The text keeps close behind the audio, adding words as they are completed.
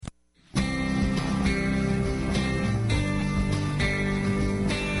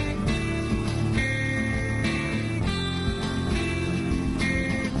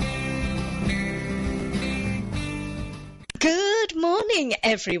morning,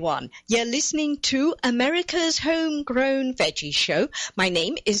 everyone. You're listening to America's Homegrown Veggie Show. My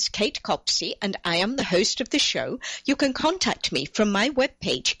name is Kate Copsey, and I am the host of the show. You can contact me from my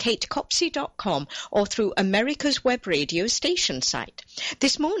webpage, katecopsey.com, or through America's Web Radio station site.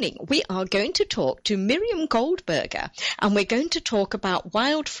 This morning, we are going to talk to Miriam Goldberger, and we're going to talk about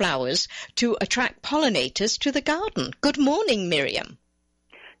wildflowers to attract pollinators to the garden. Good morning, Miriam.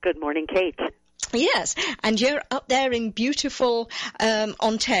 Good morning, Kate. Yes, and you're up there in beautiful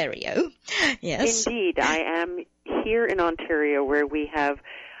Ontario. Yes. Indeed, I am here in Ontario where we have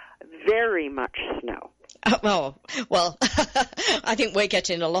very much snow. Well, I think we're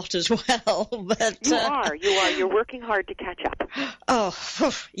getting a lot as well. But You are. You're working hard to catch up.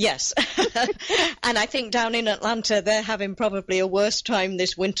 Oh, yes. And I think down in Atlanta, they're having probably a worse time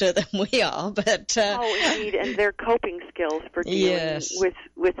this winter than we are. But oh, indeed, and their coping skills for dealing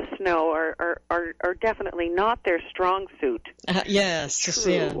with snow are definitely not their strong suit. Yes,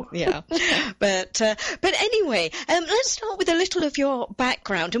 True. yeah. But anyway, let's start with a little of your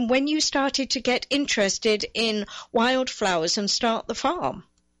background and when you started to get interested in wildflowers and start the farm.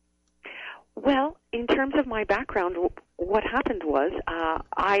 Well, in terms of my background, what happened was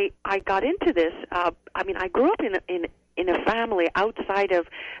I got into this. I grew up in a family outside of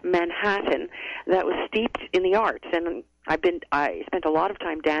Manhattan that was steeped in the arts, and I spent a lot of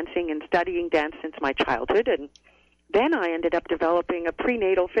time dancing and studying dance since my childhood, and then I ended up developing a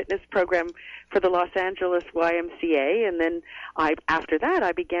prenatal fitness program for the Los Angeles YMCA, and then after that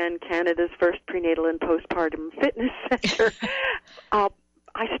I began Canada's first prenatal and postpartum fitness center.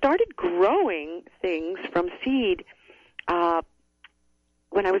 I started growing things from seed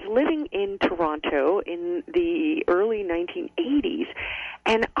when I was living in Toronto in the early 1980s,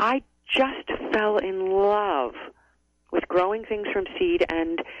 and I just fell in love with growing things from seed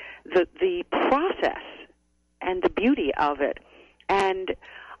and the process and the beauty of it. And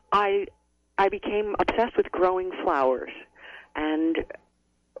I became obsessed with growing flowers. And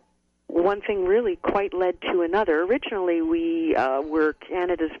one thing really quite led to another. Originally, we were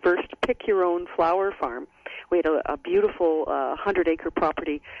Canada's first pick-your-own flower farm. We had a beautiful 100-acre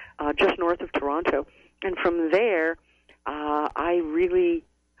property just north of Toronto. And from there, I really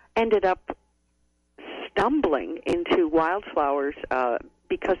ended up stumbling into wildflowers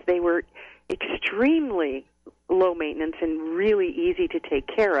because they were extremely low maintenance and really easy to take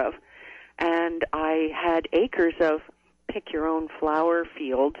care of. And I had acres of pick-your-own flower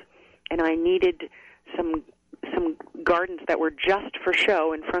fields, and I needed some gardens that were just for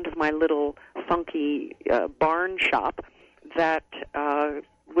show in front of my little funky barn shop that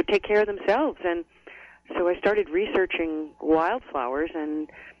would take care of themselves. And so I started researching wildflowers, and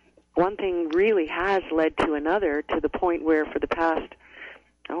one thing really has led to another, to the point where for the past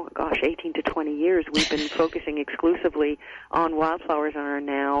 18 to 20 years, we've been focusing exclusively on wildflowers and are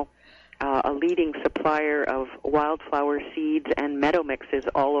now a leading supplier of wildflower seeds and meadow mixes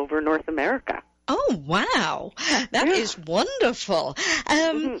all over North America. Oh, wow. That is wonderful.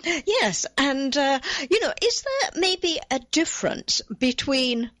 Yes, and, is there maybe a difference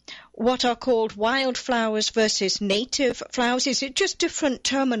between what are called wildflowers versus native flowers? Is it just different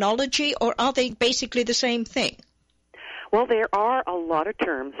terminology, or are they basically the same thing? Well, there are a lot of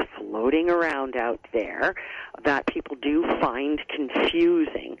terms floating around out there that people do find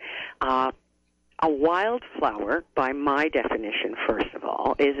confusing. A wildflower, by my definition, first of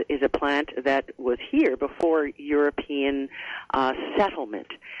all, is a plant that was here before European settlement.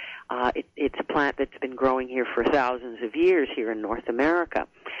 It's a plant that's been growing here for thousands of years here in North America.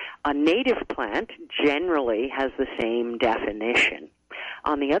 A native plant generally has the same definition.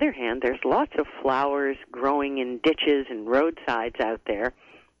 On the other hand, there's lots of flowers growing in ditches and roadsides out there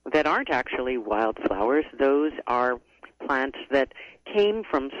that aren't actually wildflowers. Those are plants that came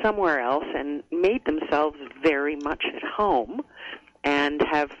from somewhere else and made themselves very much at home and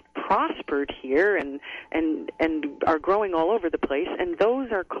have prospered here and are growing all over the place, and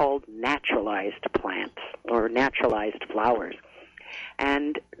those are called naturalized plants or naturalized flowers.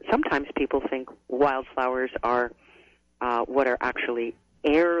 And sometimes people think wildflowers are what are actually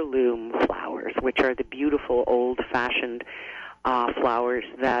heirloom flowers, which are the beautiful old-fashioned flowers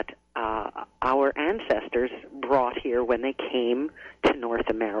that our ancestors brought here when they came to North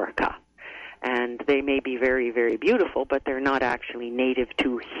America. And they may be very, very beautiful, but they're not actually native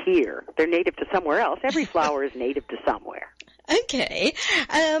to here. They're native to somewhere else. Every flower is native to somewhere. Okay.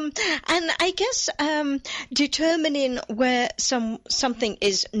 And I guess determining where something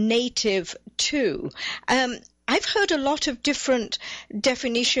is native to, I've heard a lot of different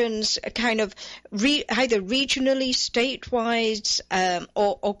definitions, kind of either regionally, state-wise,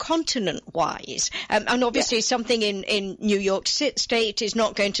 or continent-wise. And obviously something in New York State is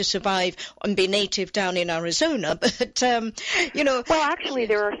not going to survive and be native down in Arizona. But, Well, actually,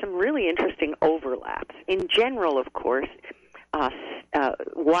 there are some really interesting overlaps. In general, of course,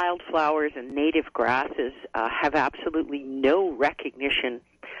 wildflowers and native grasses have absolutely no recognition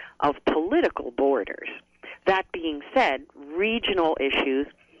of political borders. That being said, regional issues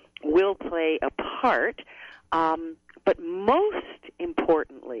will play a part, but most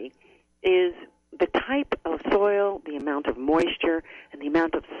importantly is the type of soil, the amount of moisture, and the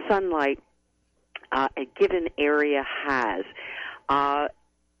amount of sunlight a given area has.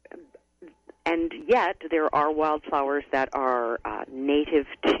 And yet, there are wildflowers that are native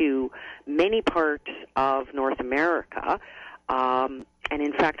to many parts of North America. And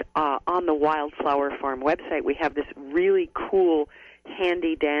in fact, on the Wildflower Farm website, we have this really cool,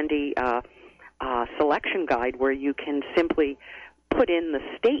 handy-dandy selection guide where you can simply put in the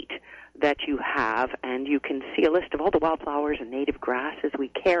state that you have, and you can see a list of all the wildflowers and native grasses we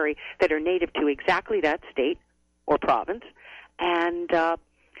carry that are native to exactly that state or province. And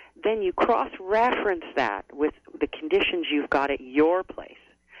then you cross-reference that with the conditions you've got at your place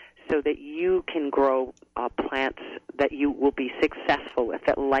so that you can grow plants that you will be successful with,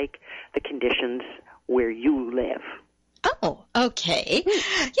 that like the conditions where you live. Oh, okay.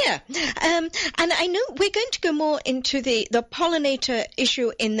 Yeah. And I know we're going to go more into the pollinator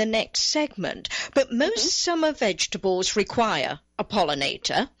issue in the next segment, but most summer vegetables require a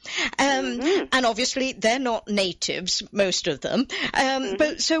pollinator. And obviously they're not natives, most of them.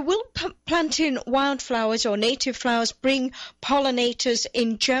 But so will planting wildflowers or native flowers bring pollinators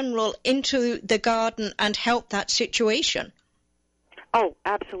in general into the garden and help that situation? Oh,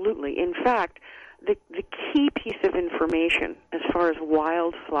 absolutely. In fact, the key piece of information as far as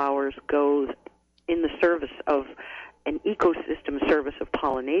wildflowers goes in the service of an ecosystem service of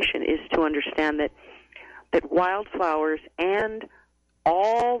pollination is to understand that wildflowers and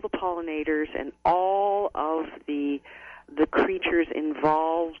all the pollinators and all of the creatures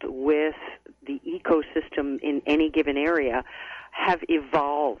involved with the ecosystem in any given area have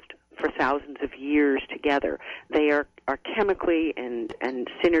evolved for thousands of years together. They are chemically and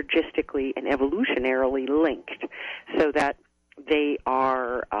synergistically and evolutionarily linked, so that they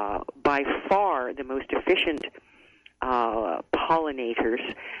are by far the most efficient pollinators,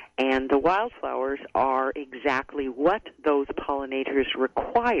 and the wildflowers are exactly what those pollinators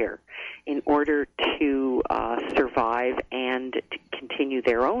require in order to survive and to continue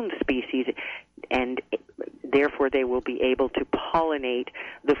their own species, and therefore they will be able to pollinate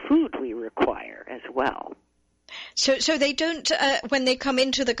the food we require as well. So they don't, when they come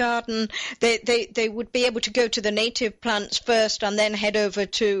into the garden, they would be able to go to the native plants first and then head over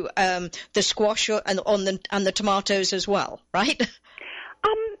to the squash and the tomatoes as well, right?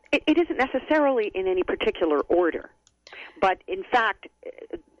 It isn't necessarily in any particular order, but in fact,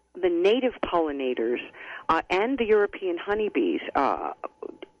 the native pollinators and the European honeybees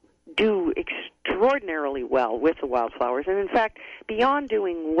do extraordinarily well with the wildflowers, and in fact, beyond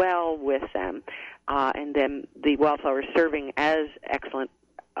doing well with them, and then the wildflowers serving as excellent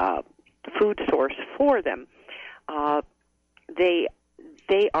food source for them, they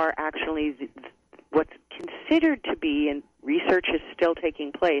are actually what's considered to be, and research is still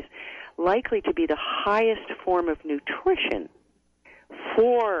taking place, likely to be the highest form of nutrition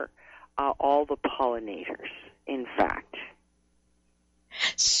for all the pollinators, in fact.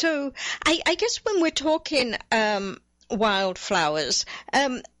 So I guess when we're talking wildflowers,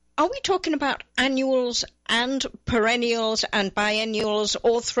 are we talking about annuals and perennials and biennials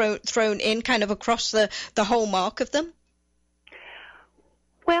all thrown in kind of across the whole mark of them?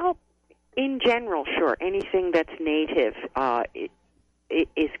 Well, in general, sure. Anything that's native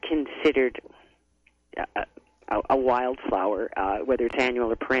is considered a wildflower, whether it's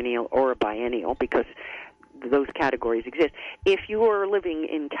annual or perennial or a biennial, because those categories exist. If you are living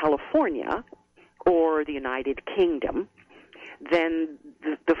in California or the United Kingdom, then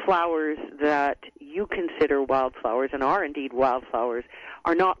the flowers that you consider wildflowers, and are indeed wildflowers,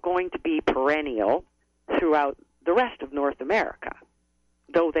 are not going to be perennial throughout the rest of North America,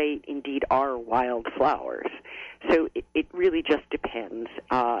 though they indeed are wildflowers. So it really just depends.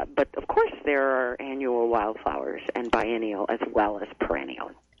 But of course there are annual wildflowers and biennial as well as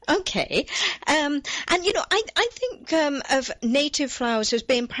perennial. Okay. And, you know, I think of native flowers as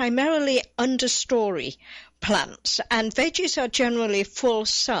being primarily understory plants, and veggies are generally full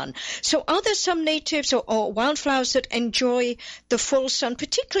sun. So are there some natives or wildflowers that enjoy the full sun,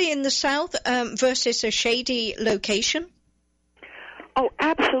 particularly in the south, versus a shady location? Oh,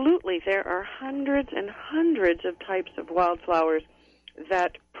 absolutely. There are hundreds and hundreds of types of wildflowers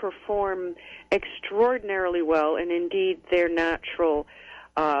that perform extraordinarily well, and indeed their natural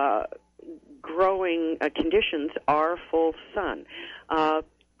growing conditions are full sun.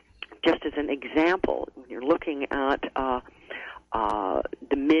 Just as an example, when you're looking at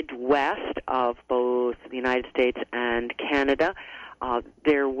the Midwest of both the United States and Canada,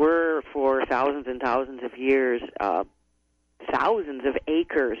 there were for thousands and thousands of years thousands of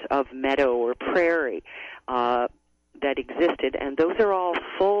acres of meadow or prairie that existed, and those are all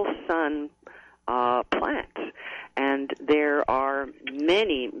full sun plants, and there are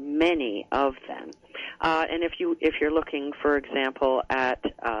many, many of them. And if you're looking, for example, at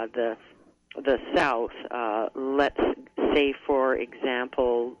the South, let's say, for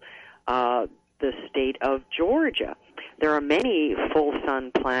example, the state of Georgia, there are many full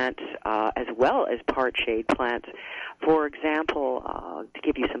sun plants as well as part shade plants. For example, to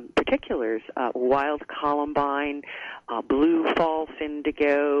give you some particulars, wild columbine, blue false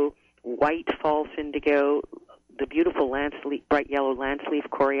indigo, white false indigo, the beautiful bright yellow lance leaf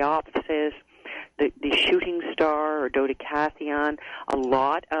coreopsis, the shooting star or dodecathion, a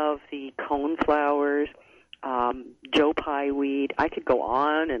lot of the coneflowers, Joe Pye weed. I could go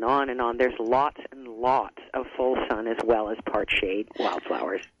on and on and on. There's lots and lots of full sun as well as part shade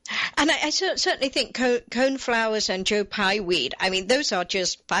wildflowers. And I certainly think coneflowers and Joe Pye weed, I mean, those are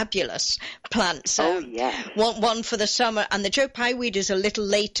just fabulous plants. Oh, yeah. One for the summer, and the Joe Pye weed is a little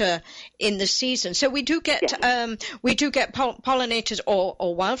later in the season. So we do get pollinators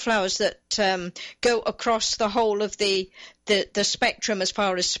or wildflowers that go across the whole of the spectrum as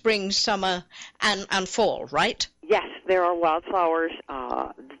far as spring, summer, and fall, right? Yes, there are wildflowers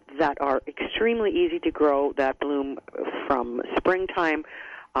that are extremely easy to grow that bloom from springtime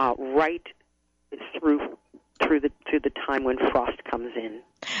right through the time when frost comes in.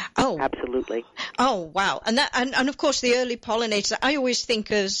 Oh, absolutely. Oh, wow. And of course the early pollinators, I always think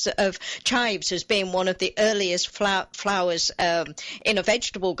of chives as being one of the earliest flowers in a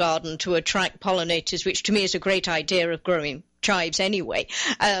vegetable garden to attract pollinators, which to me is a great idea of growing chives anyway.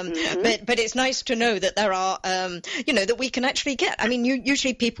 But it's nice to know that there are, that we can actually get. I mean,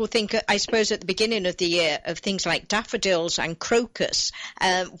 usually people think, I suppose, at the beginning of the year of things like daffodils and crocus,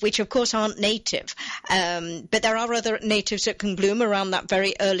 which of course aren't native. But there are other natives that can bloom around that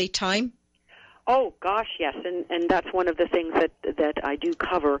very early time. Oh gosh, yes, and that's one of the things that I do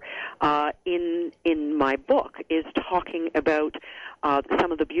cover in my book, is talking about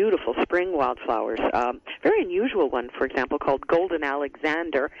some of the beautiful spring wildflowers. Very unusual one, for example, called Golden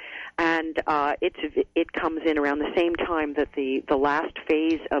Alexander, and it comes in around the same time that the last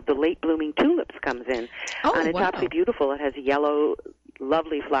phase of the late blooming tulips comes in. Oh, and it's wow. absolutely beautiful. It has yellow,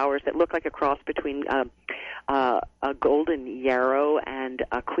 lovely flowers that look like a cross between a golden yarrow and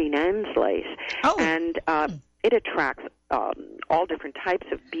a Queen Anne's lace. Oh. And it attracts all different types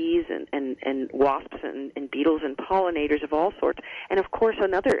of bees and wasps and beetles and pollinators of all sorts. And, of course,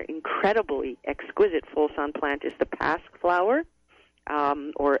 another incredibly exquisite full sun plant is the pasque flower,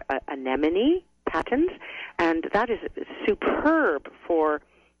 or anemone patens, and that is superb for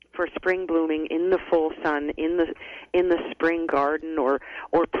spring blooming in the full sun in the spring garden, or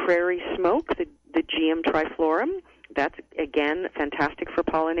prairie smoke, the Geum triflorum. That's, again, fantastic for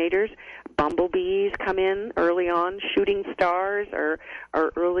pollinators. Bumblebees come in early on. Shooting stars are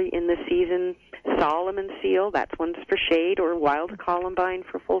early in the season. Solomon seal, that's one's for shade, or wild columbine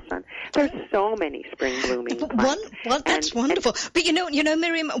for full sun. There's so many spring blooming plants. That's wonderful. But you know,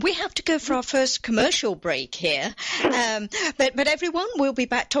 Miriam, we have to go for our first commercial break here. But everyone, we'll be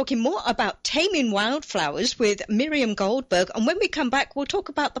back talking more about taming wildflowers with Miriam Goldberg. And when we come back, we'll talk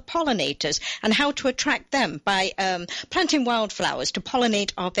about the pollinators and how to attract them by planting wildflowers to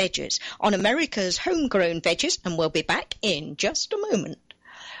pollinate our veggies on America's Homegrown Veggies. And we'll be back in just a moment.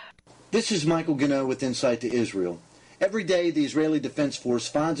 This is Michael Gano with Insight to Israel. Every day, the Israeli Defense Force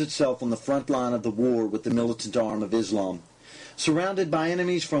finds itself on the front line of the war with the militant arm of Islam. Surrounded by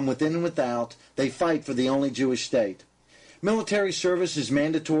enemies from within and without, they fight for the only Jewish state. Military service is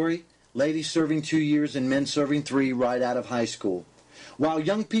mandatory, ladies serving 2 years and men serving 3 right out of high school. While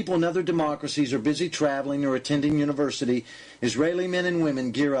young people in other democracies are busy traveling or attending university, Israeli men and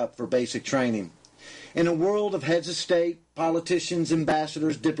women gear up for basic training. In a world of heads of state, politicians,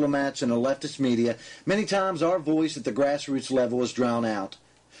 ambassadors, diplomats, and a leftist media, many times our voice at the grassroots level is drowned out.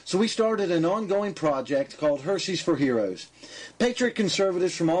 So we started an ongoing project called Hershey's for Heroes. Patriot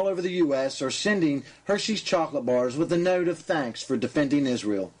conservatives from all over the U.S. are sending Hershey's chocolate bars with a note of thanks for defending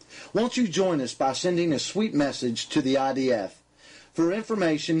Israel. Won't you join us by sending a sweet message to the IDF? For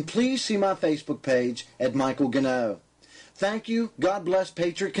information, please see my Facebook page at Michael Gano. Thank you, God bless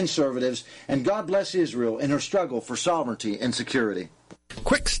Patriot conservatives, and God bless Israel in her struggle for sovereignty and security.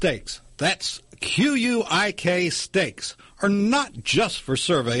 Quick Stakes, that's Q-U-I-K Stakes, are not just for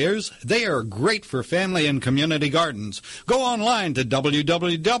surveyors. They are great for family and community gardens. Go online to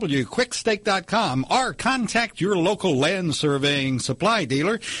www.quickstake.com or contact your local land surveying supply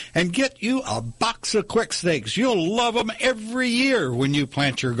dealer and get you a box of Quick Stakes. You'll love them every year when you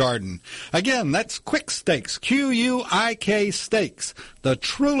plant your garden. Again, that's Quick Stakes, Q-U-I-K Stakes, the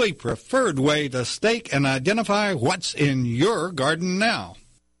truly preferred way to stake and identify what's in your garden now.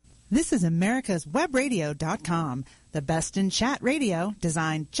 This is americaswebradio.com, the best in chat radio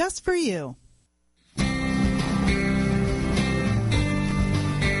designed just for you.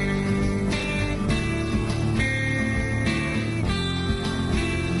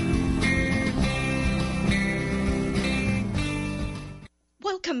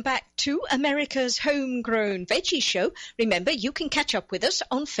 Welcome back to America's Homegrown Veggie Show. Remember, you can catch up with us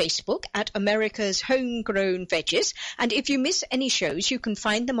on Facebook at America's Homegrown Veggies. And if you miss any shows, you can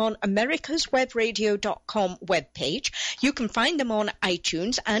find them on americaswebradio.com webpage. You can find them on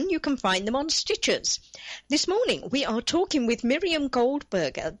iTunes and you can find them on Stitchers. This morning, we are talking with Miriam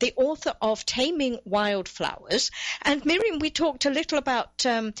Goldberger, the author of Taming Wildflowers. And Miriam, we talked a little about,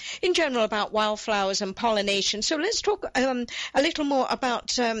 in general, about wildflowers and pollination. So let's talk a little more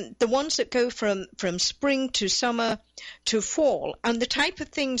about the ones that go from spring to summer to fall and the type of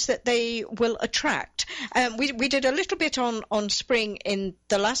things that they will attract. We did a little bit on spring in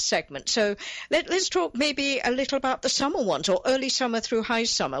the last segment, so let's talk maybe a little about the summer ones, or early summer through high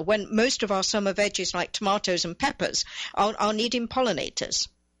summer, when most of our summer veggies like tomatoes and peppers are needing pollinators.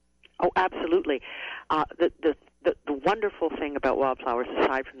 Oh, absolutely. The wonderful thing about wildflowers,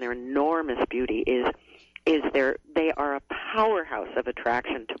 aside from their enormous beauty, is they are a powerhouse of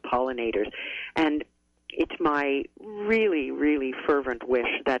attraction to pollinators. And it's my really, really fervent wish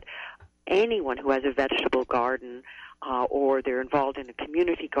that anyone who has a vegetable garden or they're involved in a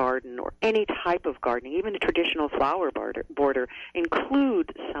community garden or any type of gardening, even a traditional flower border,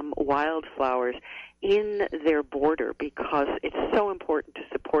 include some wildflowers in their border, because it's so important to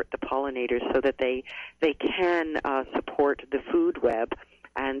support the pollinators so that they can support the food web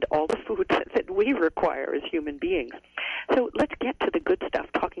and all the food that we require as human beings. So let's get to the good stuff,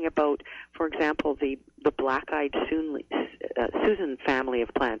 talking about, for example, the black-eyed Susan family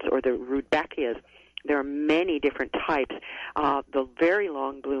of plants, or the Rudbeckias. There are many different types. The very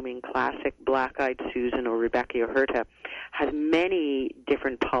long-blooming classic black-eyed Susan, or Rudbeckia hirta, has many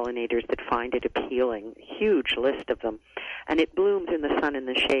different pollinators that find it appealing, huge list of them. And it blooms in the sun and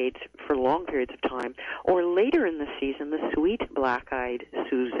the shades for long periods of time. Or later in the season, the sweet black-eyed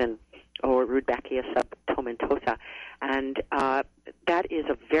Susan, or Rudbeckia subtomentosa. And that is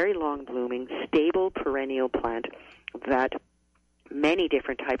a very long-blooming, stable perennial plant that many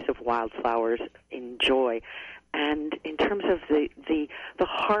different types of wildflowers enjoy. And in terms of the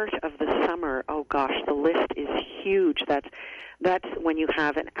heart of the summer, oh gosh, the list is huge. That's when you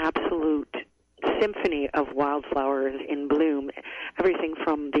have an absolute symphony of wildflowers in bloom. Everything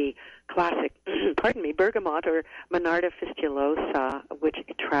from the classic, bergamot or Monarda fistulosa, which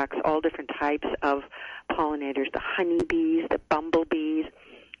attracts all different types of pollinators, the honeybees, the bumblebees,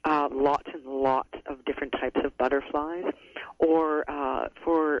 lots and lots of different types of butterflies, or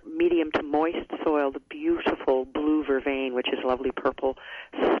for medium to moist soil, the beautiful blue vervain, which is lovely purple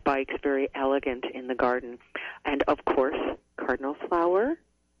spikes, very elegant in the garden. And, of course, cardinal flower,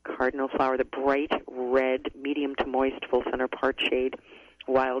 the bright red, medium to moist, full center part shade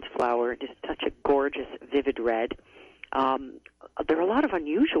wildflower, just such a gorgeous, vivid red. There are a lot of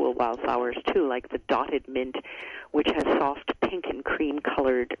unusual wildflowers, too, like the dotted mint, which has soft pink and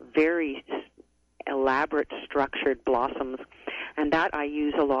cream-colored, very elaborate, structured blossoms. And that I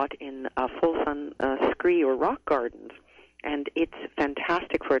use a lot in full-sun scree or rock gardens. And it's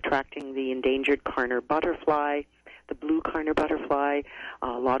fantastic for attracting the endangered Carner butterfly, the blue Carner butterfly,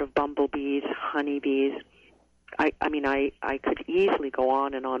 a lot of bumblebees, honeybees. I could easily go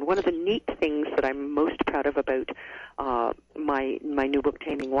on and on. One of the neat things that I'm most proud of about my new book,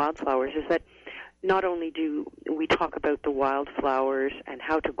 Taming Wildflowers, is that not only do we talk about the wildflowers and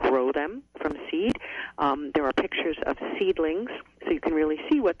how to grow them from seed, there are pictures of seedlings, so you can really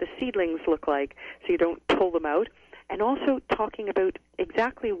see what the seedlings look like, so you don't pull them out, and also talking about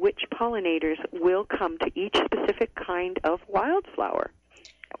exactly which pollinators will come to each specific kind of wildflower.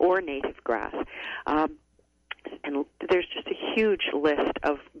 or native grass. And there's just a huge list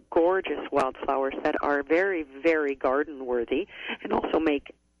of gorgeous wildflowers that are very, very garden-worthy and also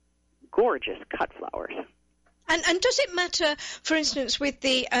make gorgeous cut flowers. And does it matter, for instance, with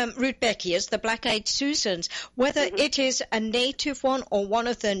the Rudbeckias, the black-eyed Susans, whether it is a native one or one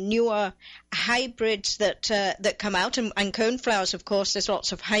of the newer hybrids that come out? And coneflowers, of course, there's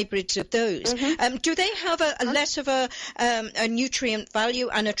lots of hybrids of those. Do they have a less of a nutrient value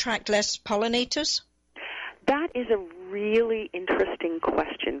and attract less pollinators? That is a really interesting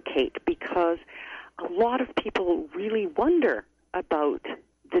question, Kate, because a lot of people really wonder about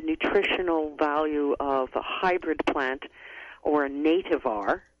the nutritional value of a hybrid plant or a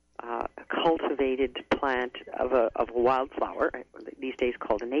nativar, a cultivated plant of a wildflower, these days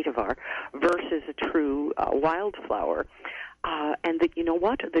called a nativar, versus a true wildflower. And you know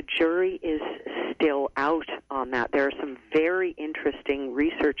what? The jury is still out on that. There are some very interesting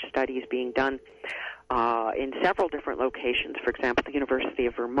research studies being done in several different locations. For example, the University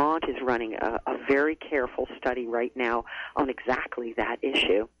of Vermont is running a very careful study right now on exactly that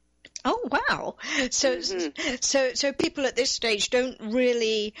issue. Oh, wow. So people at this stage don't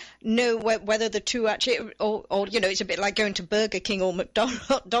really know whether the two actually, or it's a bit like going to Burger King or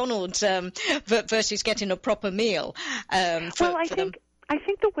McDonald's versus getting a proper meal. I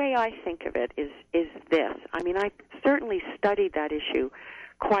think the way I think of it is this. I mean, I certainly studied that issue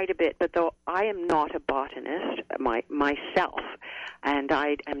quite a bit, but though I am not a botanist myself, and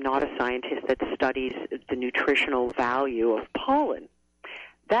I am not a scientist that studies the nutritional value of pollen.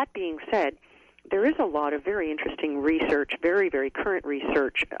 That being said, there is a lot of very interesting research, very, very current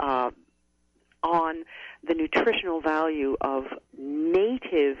research on the nutritional value of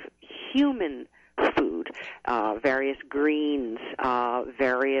native human food, various greens,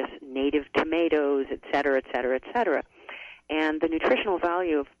 various native tomatoes, et cetera, et cetera, et cetera. And the nutritional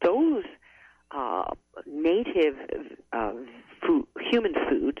value of those native human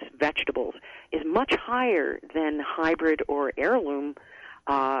foods, vegetables, is much higher than hybrid or heirloom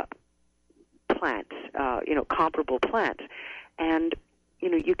plants, comparable plants. And,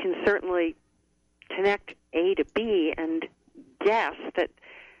 you can certainly connect A to B and guess that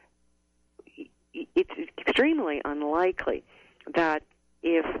it's extremely unlikely that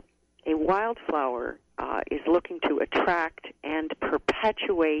if a wildflower is looking to attract and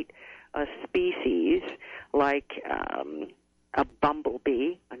perpetuate a species like a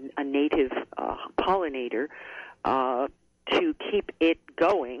bumblebee, a native pollinator, to keep it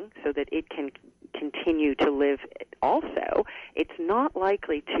going so that it can continue to live also, it's not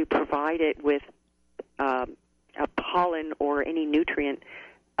likely to provide it with a pollen or any nutrient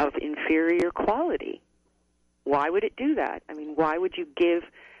of inferior quality. Why would it do that? I mean, why would you give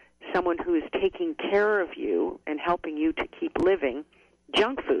someone who is taking care of you and helping you to keep living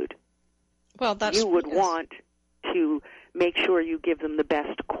junk food? Well, you would want to make sure you give them the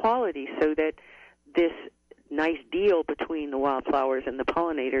best quality so that this nice deal between the wildflowers and the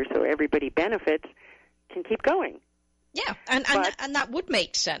pollinators, so everybody benefits, can keep going. Yeah, and that would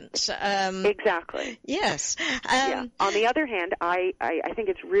make sense. Exactly. Yes. On the other hand, I think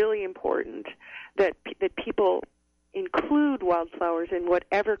it's really important that people include wildflowers in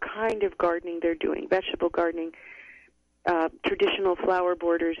whatever kind of gardening they're doing, vegetable gardening, traditional flower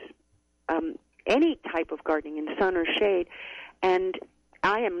borders, any type of gardening in sun or shade. And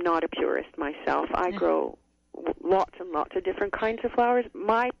I am not a purist myself. I grow lots and lots of different kinds of flowers.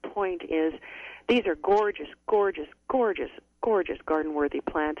 My point is these are gorgeous, gorgeous, gorgeous, gorgeous garden-worthy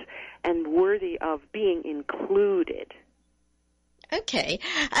plants and worthy of being included. Okay.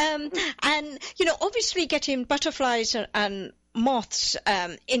 And, obviously getting butterflies and moths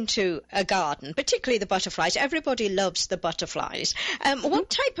into a garden, particularly the butterflies. Everybody loves the butterflies. What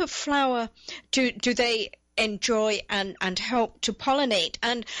type of flower do they enjoy and help to pollinate?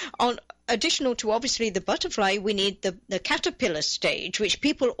 And additional to obviously the butterfly, we need the caterpillar stage, which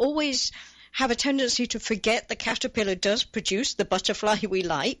people always have a tendency to forget the caterpillar does produce the butterfly we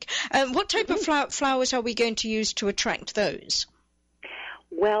like. What type of flowers are we going to use to attract those?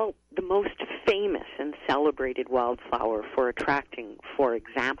 Well, the most famous and celebrated wildflower for attracting, for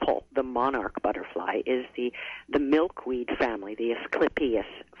example, the monarch butterfly is the milkweed family, the Asclepias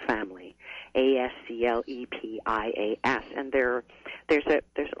family, Asclepias, and there's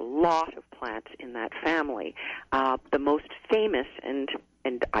a lot of plants in that family. The most famous and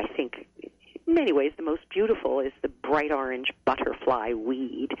I think in many ways the most beautiful is the bright orange butterfly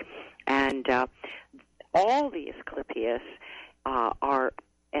weed, and all the Asclepias are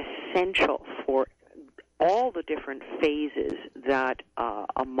essential for all the different phases that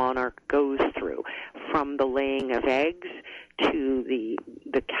a monarch goes through, from the laying of eggs to the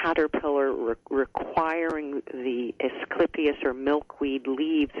caterpillar requiring the Asclepias or milkweed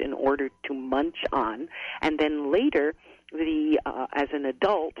leaves in order to munch on, and then later, as an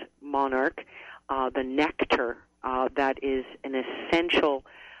adult monarch, the nectar that is an essential,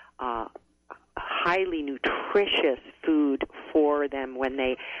 highly nutritious food for them when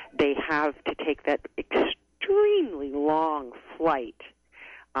they have to take that extremely long flight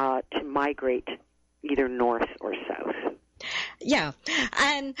to migrate either north or south. Yeah,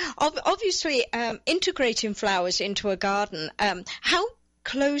 and obviously integrating flowers into a garden, how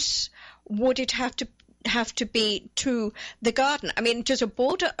close would it have to be to the garden? I mean, does a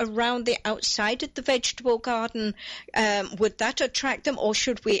border around the outside of the vegetable garden, would that attract them, or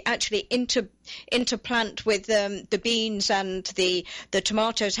should we actually interplant with the beans and the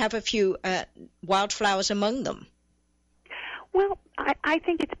tomatoes, have a few wildflowers among them? Well, I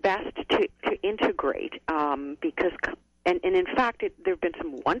think it's best to integrate because... And in fact, there have been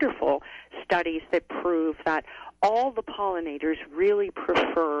some wonderful studies that prove that all the pollinators really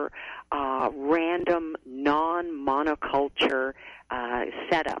prefer random, non-monoculture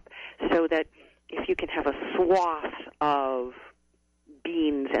setup, so that if you can have a swath of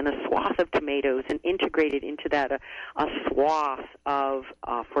beans and a swath of tomatoes and integrated into that a swath of,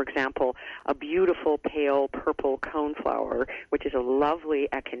 for example, a beautiful pale purple coneflower, which is a lovely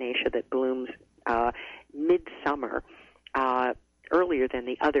echinacea that blooms midsummer, earlier than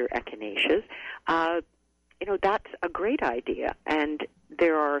the other echinaceas, that's a great idea. And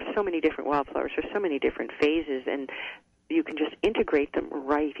there are so many different wildflowers, there's so many different phases, and you can just integrate them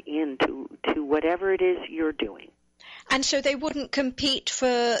right into whatever it is you're doing. And so they wouldn't compete for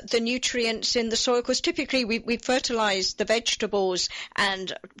the nutrients in the soil, because typically we fertilize the vegetables,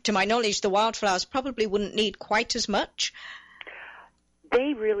 and to my knowledge, the wildflowers probably wouldn't need quite as much.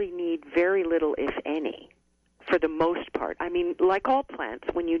 They really need very little, if any, for the most part. I mean, like all plants,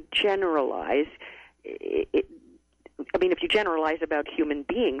 when you generalize, if you generalize about human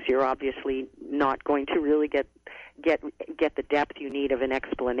beings, you're obviously not going to really get the depth you need of an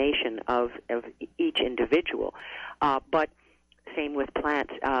explanation of each individual. But same with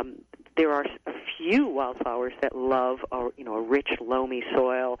plants. There are a few wildflowers that love a rich, loamy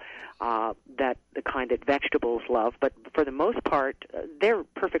soil, that the kind that vegetables love. But for the most part, they're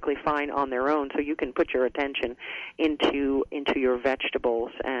perfectly fine on their own. So you can put your attention into your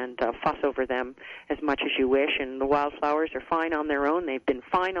vegetables and fuss over them as much as you wish. And the wildflowers are fine on their own. They've been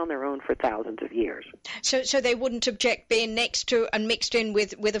fine on their own for thousands of years. So they wouldn't object being next to and mixed in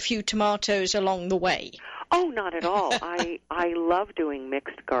with a few tomatoes along the way? Oh, not at all. I love doing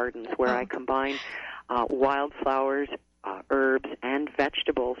mixed gardens where I combine wildflowers, herbs, and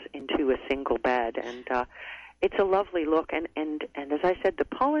vegetables into a single bed, and it's a lovely look. And as I said, the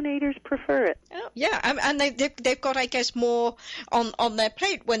pollinators prefer it. Oh, yeah, and they've got, I guess, more on their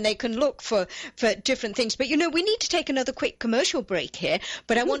plate when they can look for different ththings. But, we need to take another quick commercial break here.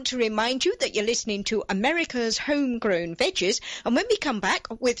 But I want to remind you that you're listening to America's Homegrown Veggies. And when we come back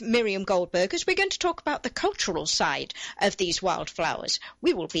with Miriam Goldbergers, we're going to talk about the cultural side of these wildflowers.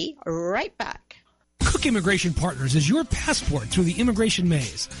 We will be right back. Cook Immigration Partners is your passport through the immigration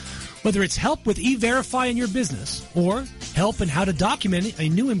maze. Whether it's help with E-Verify in your business, or help in how to document a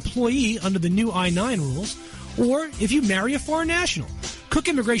new employee under the new I-9 rules, or if you marry a foreign national, Cook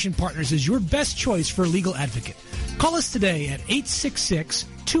Immigration Partners is your best choice for a legal advocate. Call us today at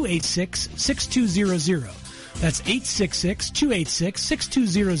 866-286-6200. That's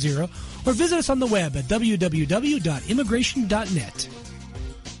 866-286-6200, or visit us on the web at www.immigration.net.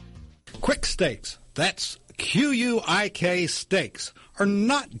 Quick Stakes, that's Q-U-I-K Stakes, are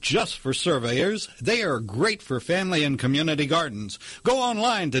not just for surveyors. They are great for family and community gardens. Go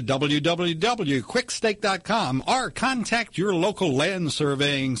online to www.quickstake.com or contact your local land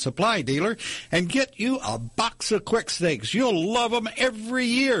surveying supply dealer and get you a box of Quick Stakes. You'll love them every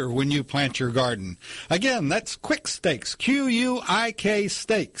year when you plant your garden. Again, that's Quick Stakes, Q-U-I-K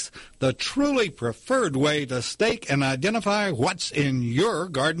Stakes, the truly preferred way to stake and identify what's in your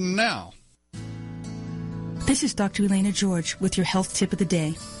garden now. This is Dr. Elena George with your health tip of the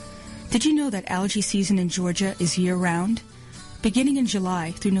day. Did you know that allergy season in Georgia is year-round? Beginning in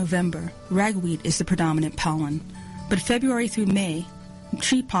July through November, ragweed is the predominant pollen. But February through May,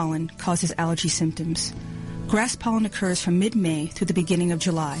 tree pollen causes allergy symptoms. Grass pollen occurs from mid-May through the beginning of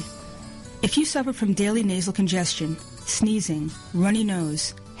July. If you suffer from daily nasal congestion, sneezing, runny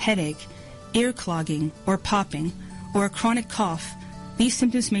nose, headache, ear clogging or popping, or a chronic cough, these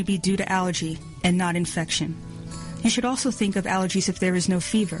symptoms may be due to allergy and not infection. You should also think of allergies if there is no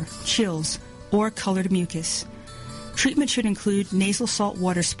fever, chills, or colored mucus. Treatment should include nasal salt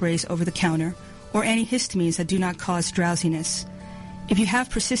water sprays over the counter or antihistamines that do not cause drowsiness. If you have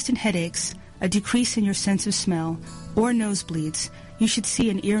persistent headaches, a decrease in your sense of smell, or nosebleeds, you should see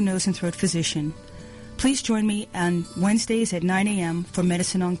an ear, nose, and throat physician. Please join me on Wednesdays at 9 a.m. for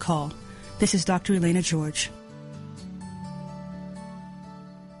Medicine on Call. This is Dr. Elena George.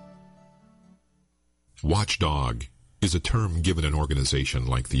 Watchdog is a term given an organization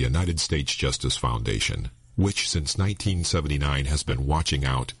like the United States Justice Foundation, which since 1979 has been watching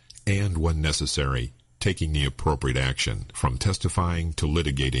out and, when necessary, taking the appropriate action from testifying to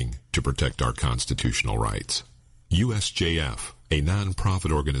litigating to protect our constitutional rights. USJF, a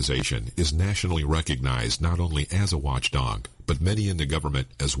non-profit organization, is nationally recognized not only as a watchdog, but many in the government,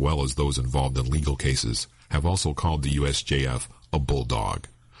 as well as those involved in legal cases, have also called the USJF a bulldog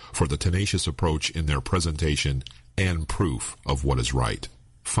for the tenacious approach in their presentation and proof of what is right.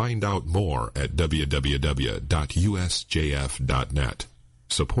 Find out more at www.usjf.net.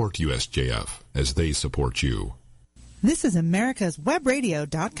 Support USJF as they support you. This is America's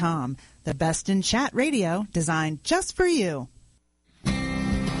Webradio.com, the best in chat radio designed just for you.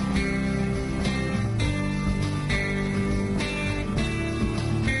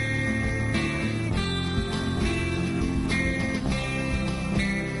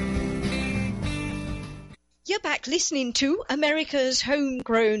 You're back listening to America's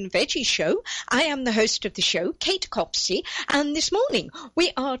Homegrown Veggie Show. I am the host of the show, Kate Copsey, and this morning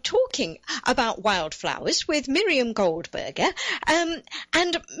we are talking about wildflowers with Miriam Goldberger. And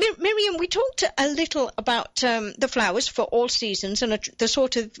Miriam, we talked a little about the flowers for all seasons and the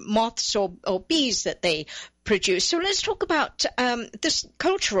sort of moths or bees that they produce. So let's talk about the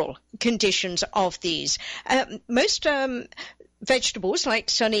cultural conditions of these. Most vegetables like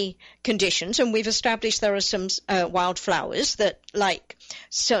sunny conditions, and we've established there are some wildflowers that like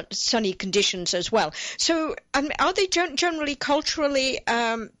sunny conditions as well. So are they generally culturally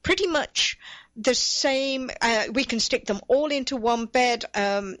pretty much the same? We can stick them all into one bed.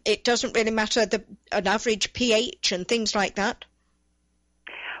 It doesn't really matter an average pH and things like that?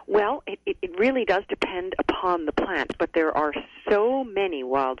 Well, it really does depend upon the plant, but there are so many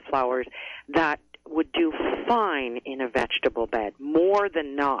wildflowers that would do fine in a vegetable bed, more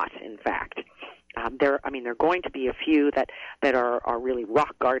than not, in fact. There are going to be a few that are really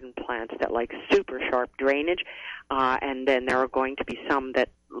rock garden plants that like super sharp drainage, and then there are going to be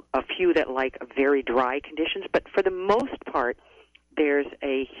a few that like very dry conditions. But for the most part, there's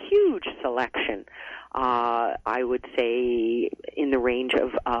a huge selection. I would say in the range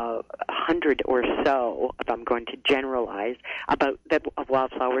of 100 or so, if I'm going to generalize, of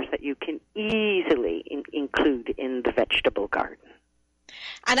wildflowers that you can easily include in the vegetable garden.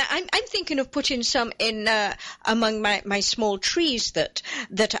 And I'm thinking of putting some in among my small trees that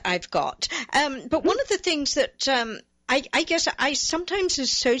I've got. But one of the things that I guess I sometimes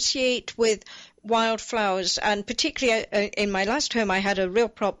associate with wildflowers, and particularly in my last home, I had a real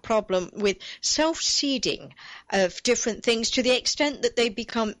problem with self-seeding of different things to the extent that they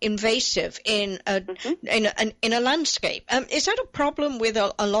become invasive in a landscape. Is that a problem with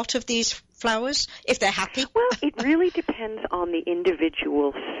a lot of these flowers, if they're happy? Well, it really depends on the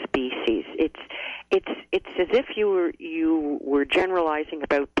individual species. It's as if you were generalizing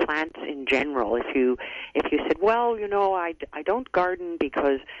about plants in general. If you said, well, I don't garden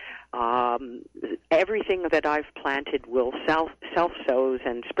because everything that I've planted will self-sows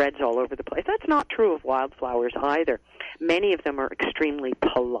and spreads all over the place. That's not true of wildflowers either. Many of them are extremely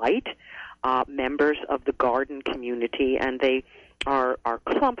polite members of the garden community, and they are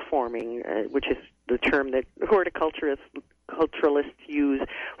clump forming, which is the term that horticulturalists use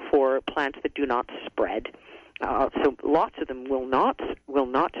for plants that do not spread. So lots of them will not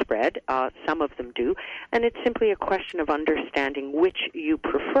spread. Some of them do, and it's simply a question of understanding which you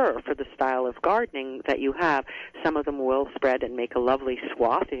prefer for the style of gardening that you have. Some of them will spread and make a lovely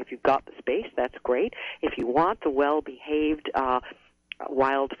swath. If you've got the space, that's great. If you want the well-behaved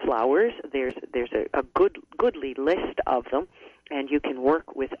wild flowers, there's a goodly list of them, and you can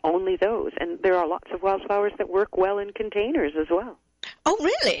work with only those. And there are lots of wildflowers that work well in containers as well. Oh,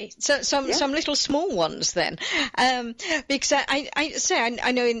 really? So some little small ones then, because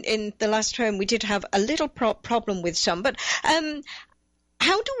I know in the last home we did have a little problem with some, but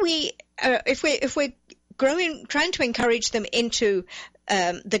how do we if we're trying to encourage them into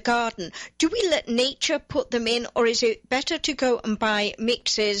the garden, do we let nature put them in, or is it better to go and buy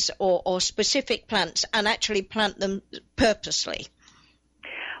mixes or specific plants and actually plant them purposely?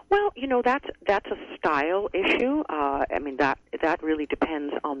 Well, that's a style issue. That really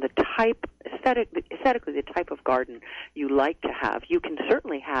depends on the aesthetically the type of garden you like to have. You can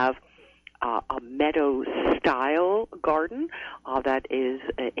certainly have a meadow-style garden that is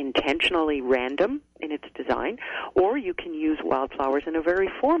intentionally random in its design, or you can use wildflowers in a very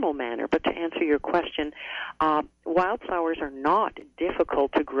formal manner. But to answer your question, wildflowers are not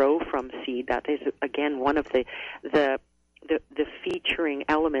difficult to grow from seed. That is, again, one of the featuring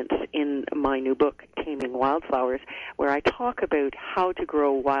elements in my new book, Taming Wildflowers, where I talk about how to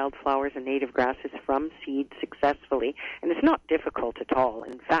grow wildflowers and native grasses from seed successfully. And it's not difficult at all,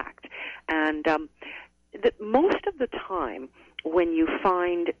 in fact. And most of the time, when you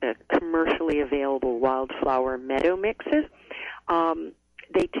find commercially available wildflower meadow mixes,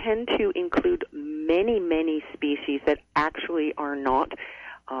 they tend to include many, many species that actually are not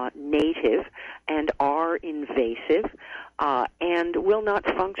native and are invasive and will not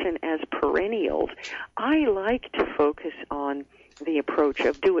function as perennials. I like to focus on the approach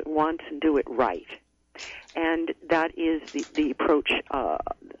of do it once and do it right. And that is the approach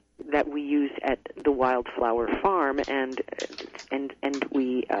that we use at the Wildflower Farm, and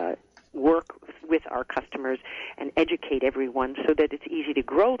we work with our customers and educate everyone so that it's easy to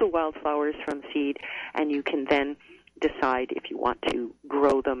grow the wildflowers from seed, and you can then decide if you want to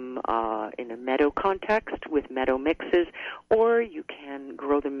grow them in a meadow context with meadow mixes, or you can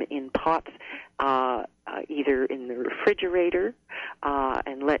grow them in pots either in the refrigerator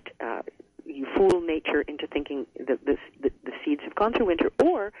and let you fool nature into thinking that the seeds have gone through winter,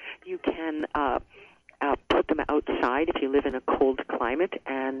 or you can put them outside if you live in a cold climate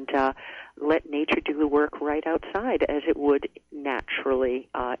and let nature do the work right outside as it would naturally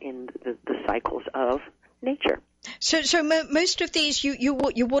in the cycles of nature. So most of these you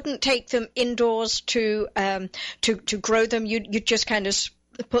wouldn't take them indoors to grow them. You just kind of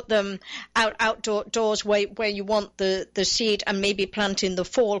put them outdoors where you want the seed, and maybe plant in the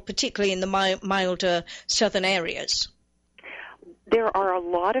fall, particularly in the milder southern areas. There are a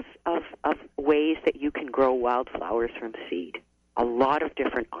lot of ways that you can grow wildflowers from seed. A lot of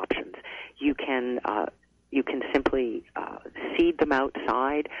different options. You can simply seed them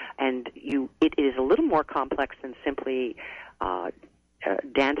outside, and it is a little more complex than simply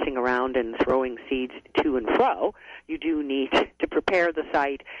dancing around and throwing seeds to and fro. You do need to prepare the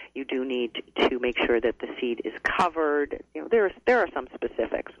site. You do need to make sure that the seed is covered. There are some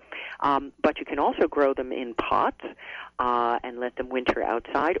specifics, but you can also grow them in pots and let them winter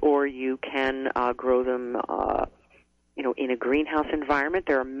outside, or you can grow them in a greenhouse environment.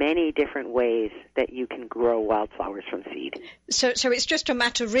 There are many different ways that you can grow wildflowers from seed. So it's just a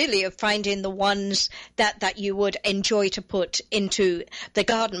matter really of finding the ones that you would enjoy to put into the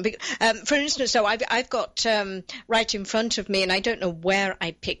garden. For instance, so I've got right in front of me, and I don't know where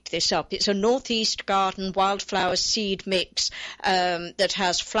I picked this up. It's a Northeast Garden wildflower seed mix that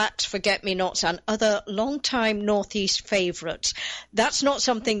has flax, forget-me-nots, and other long-time Northeast favorites. That's not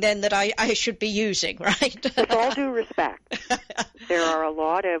something then that I should be using, right? With all due respect. There are a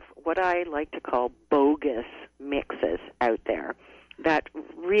lot of what I like to call bogus mixes out there that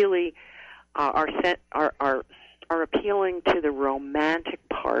really are appealing to the romantic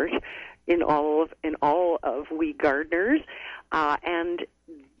part in all of we gardeners, and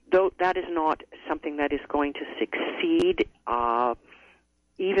though that is not something that is going to succeed,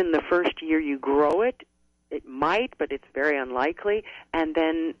 even the first year you grow it, it might, but it's very unlikely, and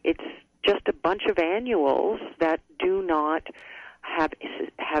then it's just a bunch of annuals that do not have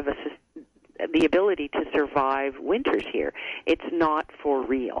the ability to survive winters here. It's not for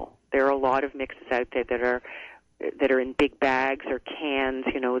real. There are a lot of mixes out there that are in big bags or cans,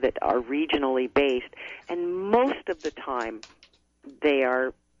 that are regionally based, and most of the time they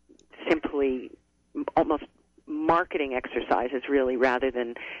are simply almost marketing exercises, really, rather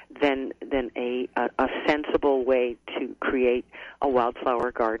than a sensible way to create a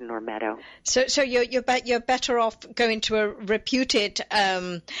wildflower garden or meadow. So you're better off going to a reputed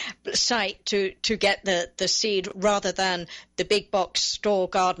site to get the seed rather than the big box store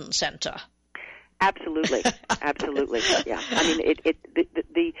garden center. Absolutely, absolutely. Yeah, I mean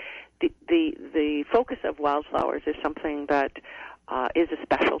the focus of wildflowers is something that is a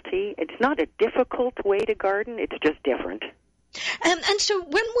specialty. It's not a difficult way to garden. It's just different. And so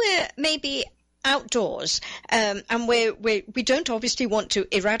when we're maybe outdoors, and we don't obviously want to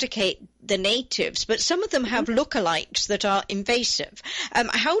eradicate the natives, but some of them have lookalikes that are invasive.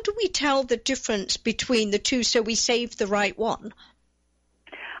 How do we tell the difference between the two so we save the right one?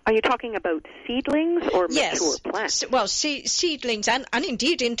 Are you talking about seedlings or yes. mature plants? Well, seedlings and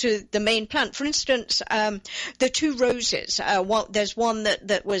indeed into the main plant. For instance, the two roses, there's one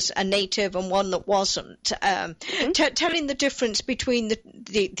that was a native and one that wasn't. Telling the difference between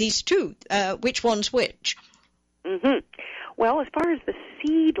these two, which one's which? Well, as far as the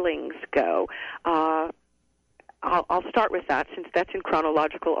seedlings go, I'll start with that, since that's in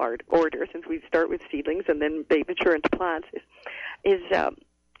chronological order, since we start with seedlings and then they mature into plants,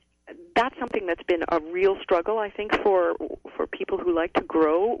 that's something that's been a real struggle, I think, for people who like to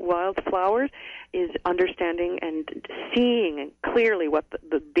grow wildflowers, is understanding and seeing clearly what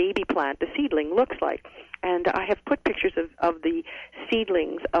the baby plant, the seedling, looks like. And I have put pictures of the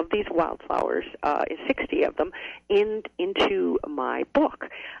seedlings of these wildflowers, 60 of them, into my book.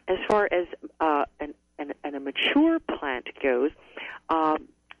 As far as a mature plant goes,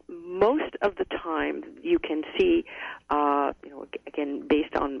 most of the time you can see, again,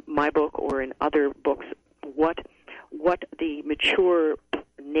 based on my book or in other books, what the mature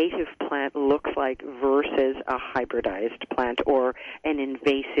native plant looks like versus a hybridized plant or an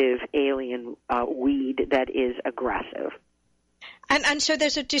invasive alien weed that is aggressive. And so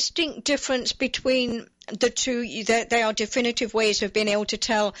there's a distinct difference between the two. There are definitive ways of being able to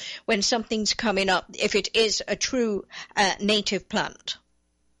tell when something's coming up, if it is a true native plant.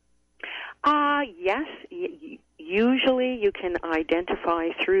 Yes. Usually you can identify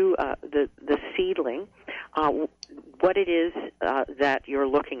through the seedling what it is that you're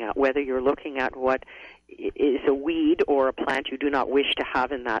looking at, whether you're looking at what is a weed or a plant you do not wish to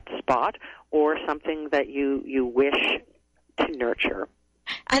have in that spot, or something that you wish to nurture.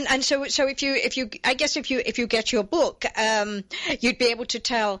 And so if you get your book, you'd be able to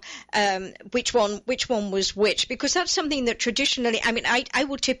tell which one was which, because that's something that traditionally, I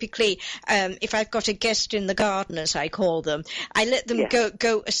will typically, if I've got a guest in the garden, as I call them, I let them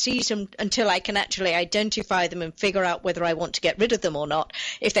go a season until I can actually identify them and figure out whether I want to get rid of them or not.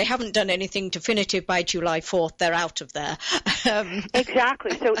 If they haven't done anything definitive by July 4th, they're out of there.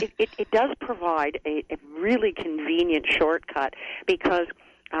 Exactly. So it does provide a really convenient shortcut, because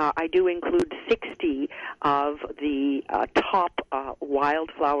I do include 60 of the top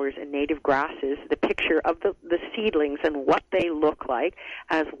wildflowers and native grasses, the picture of the seedlings and what they look like,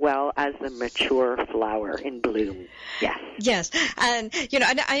 as well as the mature flower in bloom. Yes. Yes. And,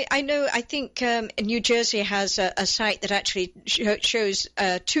 I think New Jersey has a site that actually shows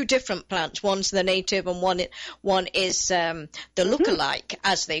two different plants. One's the native and one is the lookalike,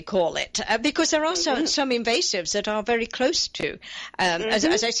 as they call it, because there are some invasives that are very close to.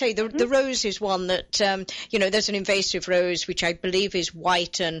 As I say, the rose is one that, there's an invasive rose, which I believe is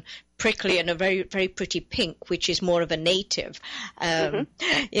white and prickly and a very, very pretty pink, which is more of a native.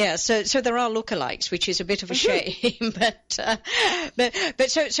 Yeah, so there are lookalikes, which is a bit of a shame. But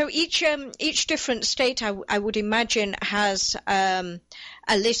so each different state, I would imagine, has a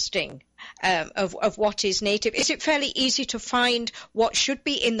listing of what is native. Is it fairly easy to find what should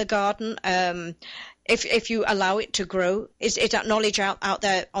be in the garden? If you allow it to grow, is that knowledge out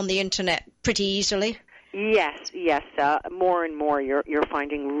there on the internet pretty easily? Yes. More and more, you're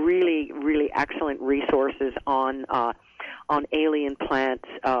finding really, really excellent resources on alien plants,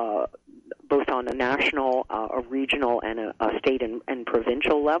 both on a national, a regional, and a state and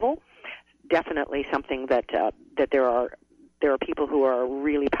provincial level. Definitely something that there are people who are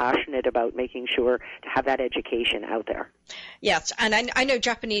really passionate about making sure to have that education out there. Yes, and I know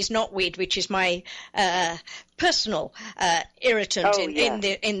Japanese knotweed, which is my personal irritant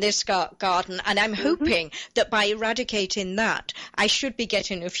in this garden, and I'm hoping that by eradicating that, I should be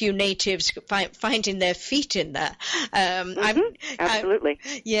getting a few natives finding their feet in there. Absolutely.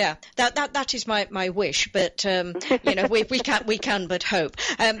 That is my wish, but we can but hope.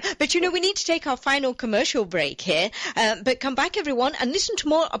 But we need to take our final commercial break here, but come back, everyone, and listen to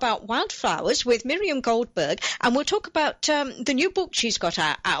more about wildflowers with Miriam Goldberg, and we'll talk about the new book she's got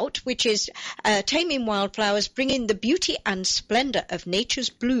out, which is Taming Wildflowers, Bringing the Beauty and Splendor of Nature's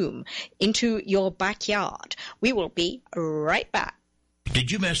Bloom into Your Backyard. We will be right back. Did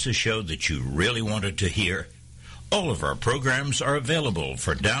you miss a show that you really wanted to hear? All of our programs are available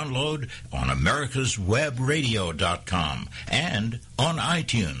for download on americaswebradio.com and on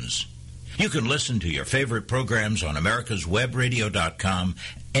iTunes. You can listen to your favorite programs on americaswebradio.com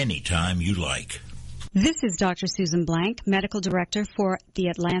anytime you like. This is Dr. Susan Blank, Medical Director for the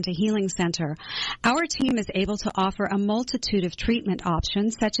Atlanta Healing Center. Our team is able to offer a multitude of treatment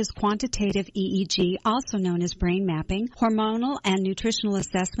options such as quantitative EEG, also known as brain mapping, hormonal and nutritional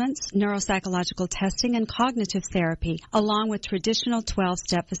assessments, neuropsychological testing, and cognitive therapy, along with traditional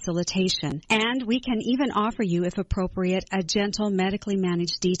 12-step facilitation. And we can even offer you, if appropriate, a gentle medically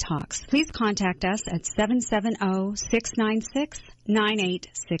managed detox. Please contact us at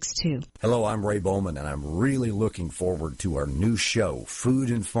 770-696-9862. Hello, I'm Ray Bowman, and I'm really looking forward to our new show, Food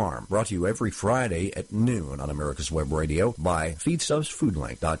and Farm, brought to you every Friday at noon on America's Web Radio by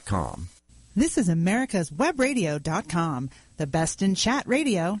FeedstuffsFoodLink.com. This is americaswebradio.com, the best in chat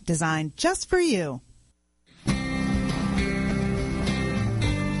radio designed just for you.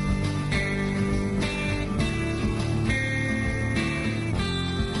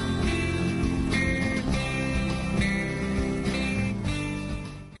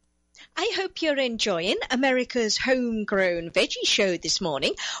 I hope you're enjoying America's Homegrown Veggie Show this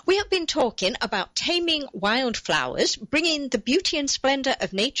morning. We have been talking about taming wildflowers, bringing the beauty and splendor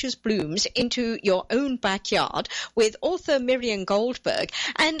of nature's blooms into your own backyard with author Miriam Goldberg.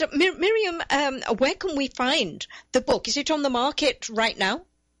 And Miriam, where can we find the book? Is it on the market right now?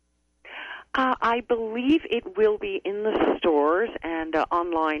 I believe it will be in the stores and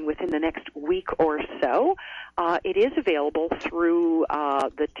online within the next week or so. It is available through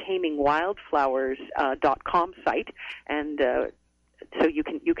the tamingwildflowers.com site, and so you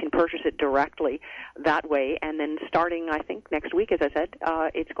can purchase it directly that way. And then starting, I think, next week, as I said,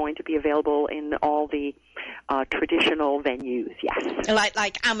 it's going to be available in all the traditional venues. Yes,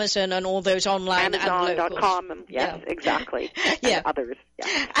 like Amazon and all those online Amazon.com. Yes, yeah. Exactly. Yeah, and others.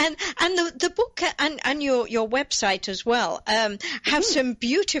 Yeah. And the book and your website as well have some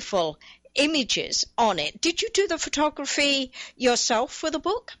beautiful images on it. Did you do the photography yourself for the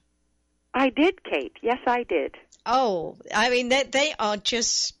book? I did, Kate. Yes, I did. Oh, I mean, they are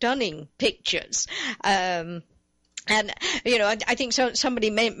just stunning pictures. And, you know, I think somebody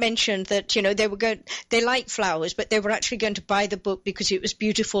mentioned that, you know, they like flowers, but they were actually going to buy the book because it was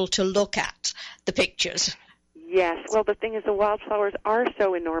beautiful to look at, the pictures. Yes. Well, the thing is, the wildflowers are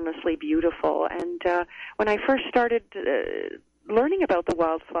so enormously beautiful. And when I first started learning about the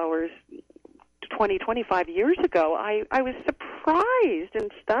wildflowers 25 years ago, I was surprised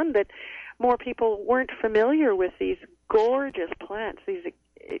and stunned that more people weren't familiar with these gorgeous plants, these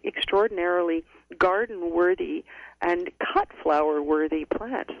extraordinarily garden-worthy and cut-flower-worthy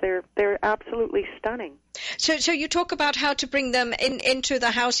plants. They're absolutely stunning. So you talk about how to bring them into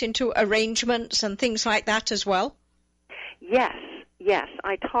the house, into arrangements and things like that as well? Yes.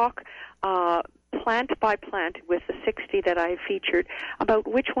 I talk plant by plant with the 60 that I featured about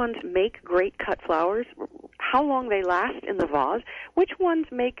which ones make great cut flowers, how long they last in the vase, which ones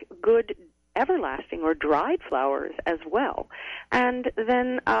make good everlasting or dried flowers as well. And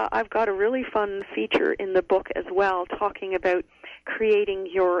then I've got a really fun feature in the book as well, talking about creating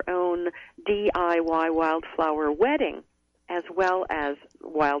your own DIY wildflower wedding, as well as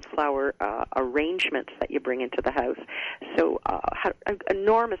wildflower arrangements that you bring into the house. So had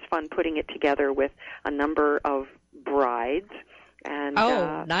enormous fun putting it together with a number of brides. And,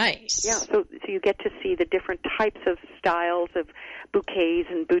 nice. Yeah, so you get to see the different types of styles of bouquets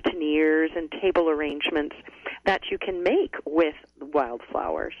and boutonnieres and table arrangements that you can make with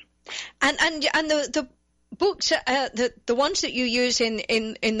wildflowers. And the books, the ones that you use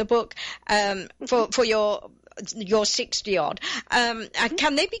in the book for your 60-odd,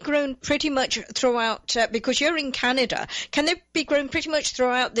 can they be grown pretty much throughout, because you're in Canada, can they be grown pretty much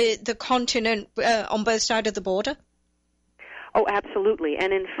throughout the continent on both sides of the border? Oh, absolutely.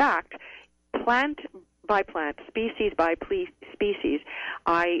 And in fact, plant by plant, species by species,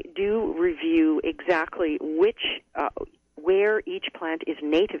 I do review exactly where each plant is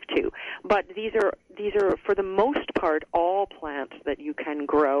native to. But these are for the most part all plants that you can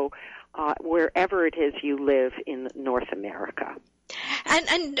grow wherever it is you live in North America.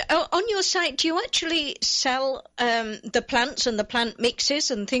 And on your site, do you actually sell the plants and the plant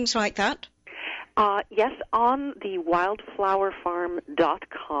mixes and things like that? Yes, on the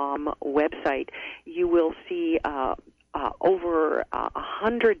wildflowerfarm.com website, you will see over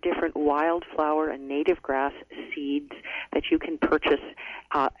 100 different wildflower and native grass seeds that you can purchase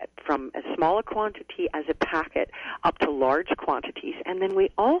from as small a quantity as a packet up to large quantities. And then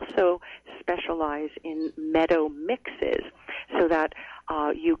we also specialize in meadow mixes so that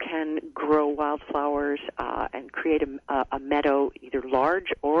you can grow wildflowers and create a meadow, either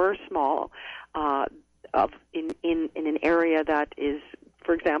large or small, in an area that is,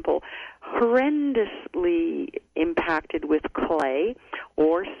 for example, horrendously impacted with clay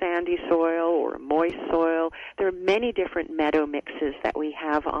or sandy soil or moist soil. There are many different meadow mixes that we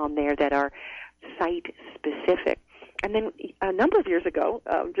have on there that are site-specific. And then a number of years ago,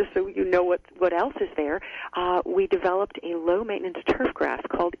 just so you know what else is there, we developed a low-maintenance turf grass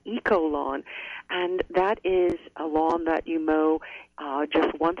called Eco-Lawn, and that is a lawn that you mow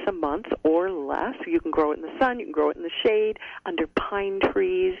just once a month or less. You can grow it in the sun, you can grow it in the shade, under pine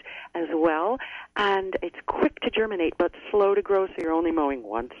trees as well, and it's quick to germinate but slow to grow, so you're only mowing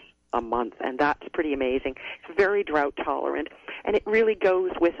once a month, and that's pretty amazing. It's very drought tolerant, and it really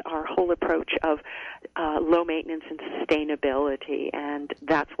goes with our whole approach of low maintenance and sustainability, and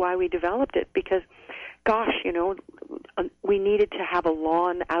that's why we developed it, because gosh, we needed to have a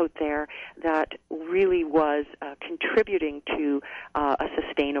lawn out there that really was contributing to a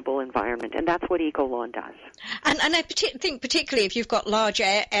sustainable environment, and that's what EcoLawn does. And I think particularly if you've got large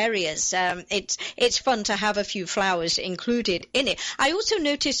areas, it's fun to have a few flowers included in it. I also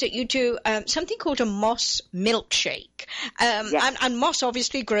noticed that you do something called a moss milkshake, yes. and moss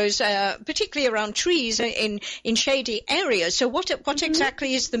obviously grows particularly around trees in shady areas. So what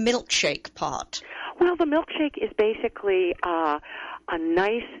exactly is the milkshake part? Well, the milkshake is basically a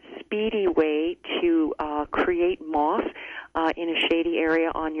nice, speedy way to create moss in a shady area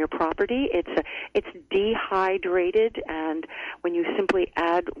on your property. It's dehydrated, and when you simply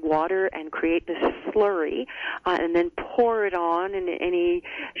add water and create this slurry, and then pour it on in any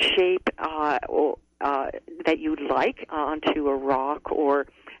shape that you'd like onto a rock or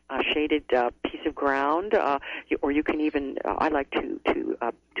a shaded piece of ground, or you can even, I like to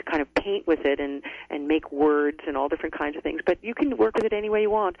kind of paint with it and make words and all different kinds of things. But you can work with it any way you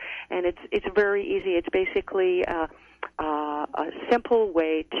want, and it's very easy. It's basically a simple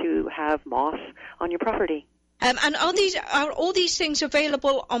way to have moss on your property. And are all these things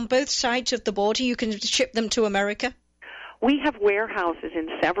available on both sides of the border? You can ship them to America? We have warehouses in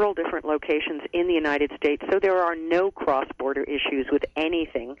several different locations in the United States, so there are no cross-border issues with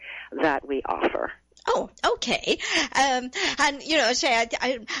anything that we offer. Oh, okay. And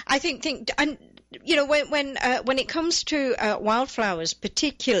I think and when it comes to wildflowers,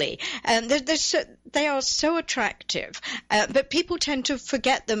 particularly, they are so attractive, but people tend to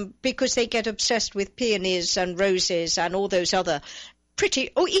forget them because they get obsessed with peonies and roses and all those other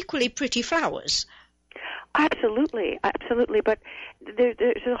equally pretty flowers. Absolutely. But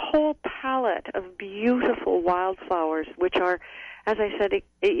there's a whole palette of beautiful wildflowers, which are, as I said,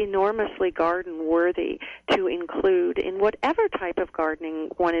 enormously garden worthy to include in whatever type of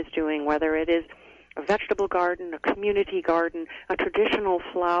gardening one is doing, whether it is a vegetable garden, a community garden, a traditional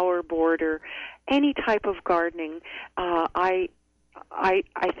flower border, any type of gardening. I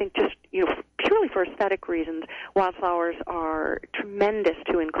think just purely for aesthetic reasons, wildflowers are tremendous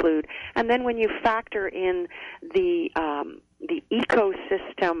to include. And then when you factor in the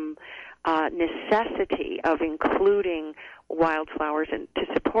ecosystem necessity of including wildflowers and to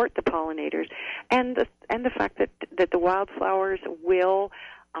support the pollinators, and the fact that the wildflowers will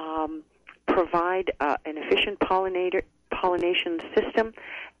provide an efficient pollination system,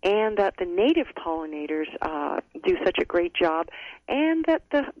 and that the native pollinators do such a great job, and that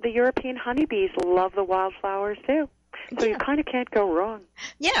the European honeybees love the wildflowers too. So you kind of can't go wrong.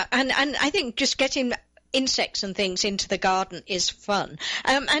 Yeah, and I think just getting insects and things into the garden is fun.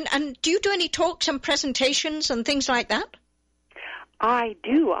 And do you do any talks and presentations and things like that? I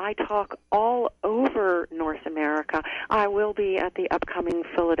do. I talk all over North America. I will be at the upcoming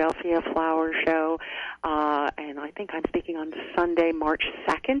Philadelphia Flower Show, and I think I'm speaking on Sunday, March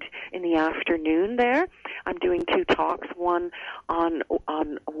 2nd in the afternoon there. I'm doing 2 talks, one on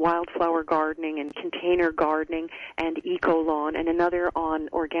wildflower gardening and container gardening and EcoLawn, and another on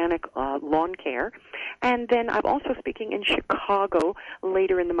organic lawn care. And then I'm also speaking in Chicago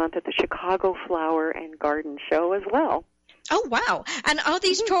later in the month at the Chicago Flower and Garden Show as well. Oh, wow. And are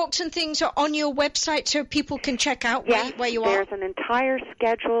these talks and things on your website so people can check out where you are? There's an entire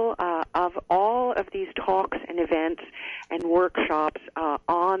schedule of all of these talks and events and workshops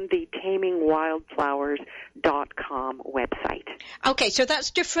on the TamingWildflowers.com website. Okay, so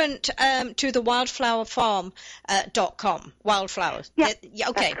that's different to the wildflowerfarm.com, wildflowers. Yeah,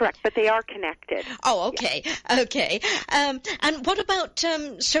 okay. That's correct, but they are connected. Oh, okay, yeah. Okay. And what about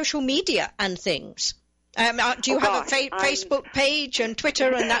social media and things? Do you have a Facebook page and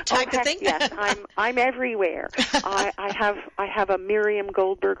Twitter and that type of thing? Yes, I'm everywhere. I have a Miriam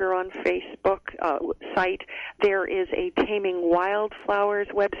Goldberger on Facebook site. There is a Taming Wildflowers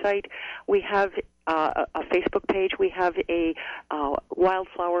website. We have a Facebook page. We have a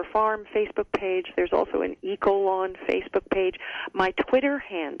Wildflower Farm Facebook page. There's also an EcoLawn Facebook page. My Twitter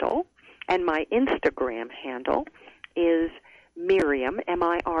handle and my Instagram handle is Miriam,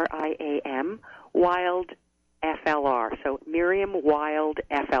 Miriam, Wild FLR. So Miriam Wild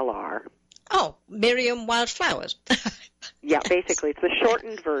FLR. Oh, Miriam Wildflowers. Yeah, basically, it's the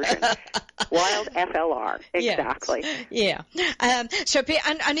shortened version. Wild FLR, exactly. Yes. Yeah. So,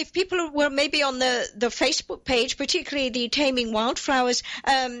 and if people were maybe on the Facebook page, particularly the Taming Wildflowers,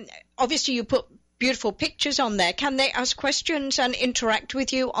 obviously you put beautiful pictures on there. Can they ask questions and interact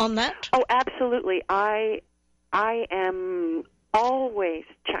with you on that? Oh, absolutely. I am always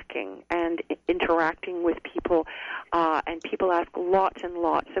checking and interacting with people, and people ask lots and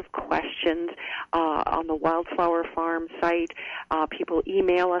lots of questions on the Wildflower Farm site. People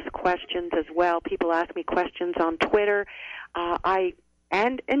email us questions as well. People ask me questions on Twitter.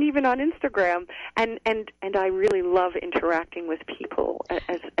 And even on Instagram, and I really love interacting with people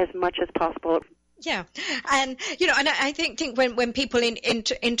as much as possible. Yeah, and and I think when people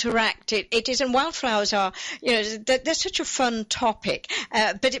interact, it is, and wildflowers are, they're such a fun topic.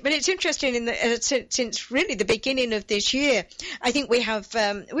 But it's interesting since really the beginning of this year, I think we've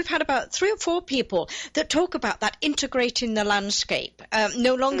had about 3 or 4 people that talk about that integrating the landscape.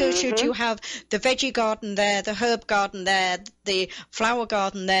 No longer should you have the veggie garden there, the herb garden there, the flower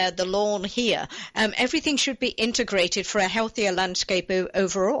garden there, the lawn here. Everything should be integrated for a healthier landscape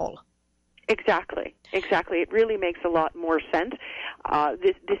overall. Exactly. It really makes a lot more sense.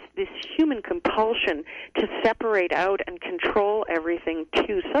 This human compulsion to separate out and control everything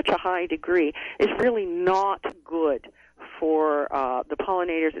to such a high degree is really not good for the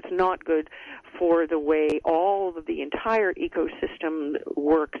pollinators. It's not good for the way all of the entire ecosystem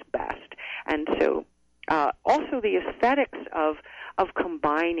works best. And so also the aesthetics of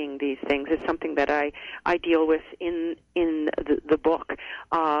combining these things is something that I deal with in the book.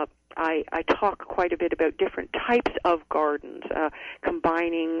 I talk quite a bit about different types of gardens,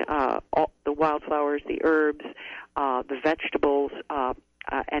 combining all the wildflowers, the herbs, the vegetables,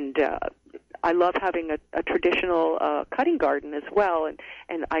 and I love having a traditional cutting garden as well,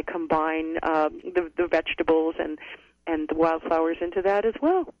 and I combine the vegetables and the wildflowers into that as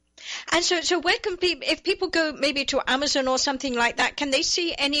well. And so where can people, if people go maybe to Amazon or something like that, can they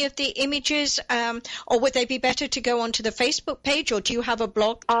see any of the images, or would they be better to go onto the Facebook page, or do you have a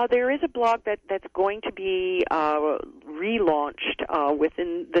blog? There is a blog that's going to be relaunched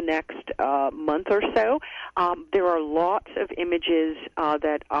within the next month or so. There are lots of images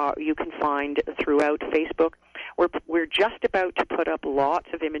that you can find throughout Facebook. We're just about to put up lots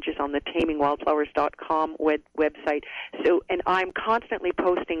of images on the tamingwildflowers.com website. So, and I'm constantly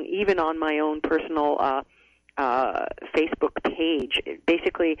posting, even on my own personal Facebook page.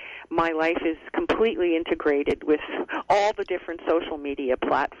 Basically, my life is completely integrated with all the different social media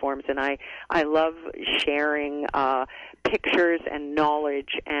platforms, and I love sharing pictures and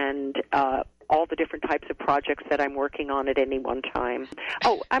knowledge and all the different types of projects that I'm working on at any one time.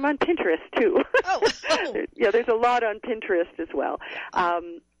 Oh, I'm on Pinterest too. Yeah, there's a lot on Pinterest as well.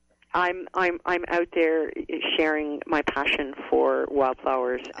 I'm out there sharing my passion for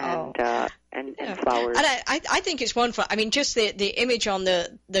wildflowers and flowers. And I think it's wonderful. I mean, just the image on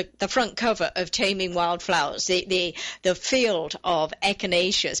the front cover of Taming Wildflowers, the field of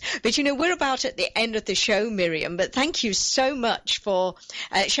echinaceas. But we're about at the end of the show, Miriam. But thank you so much for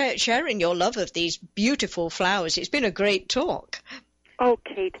sharing your love of these beautiful flowers. It's been a great talk. Oh,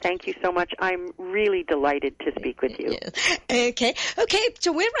 Kate, thank you so much. I'm really delighted to speak with you. Okay,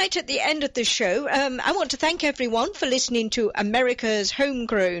 so we're right at the end of the show. I want to thank everyone for listening to America's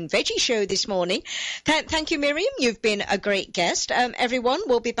Homegrown Veggie Show this morning. Thank you, Miriam. You've been a great guest. Everyone,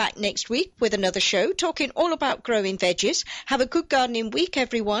 we'll be back next week with another show talking all about growing veggies. Have a good gardening week,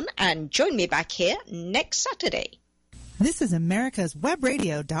 everyone, and join me back here next Saturday. This is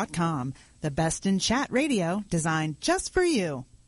America'sWebRadio.com, the best in chat radio designed just for you.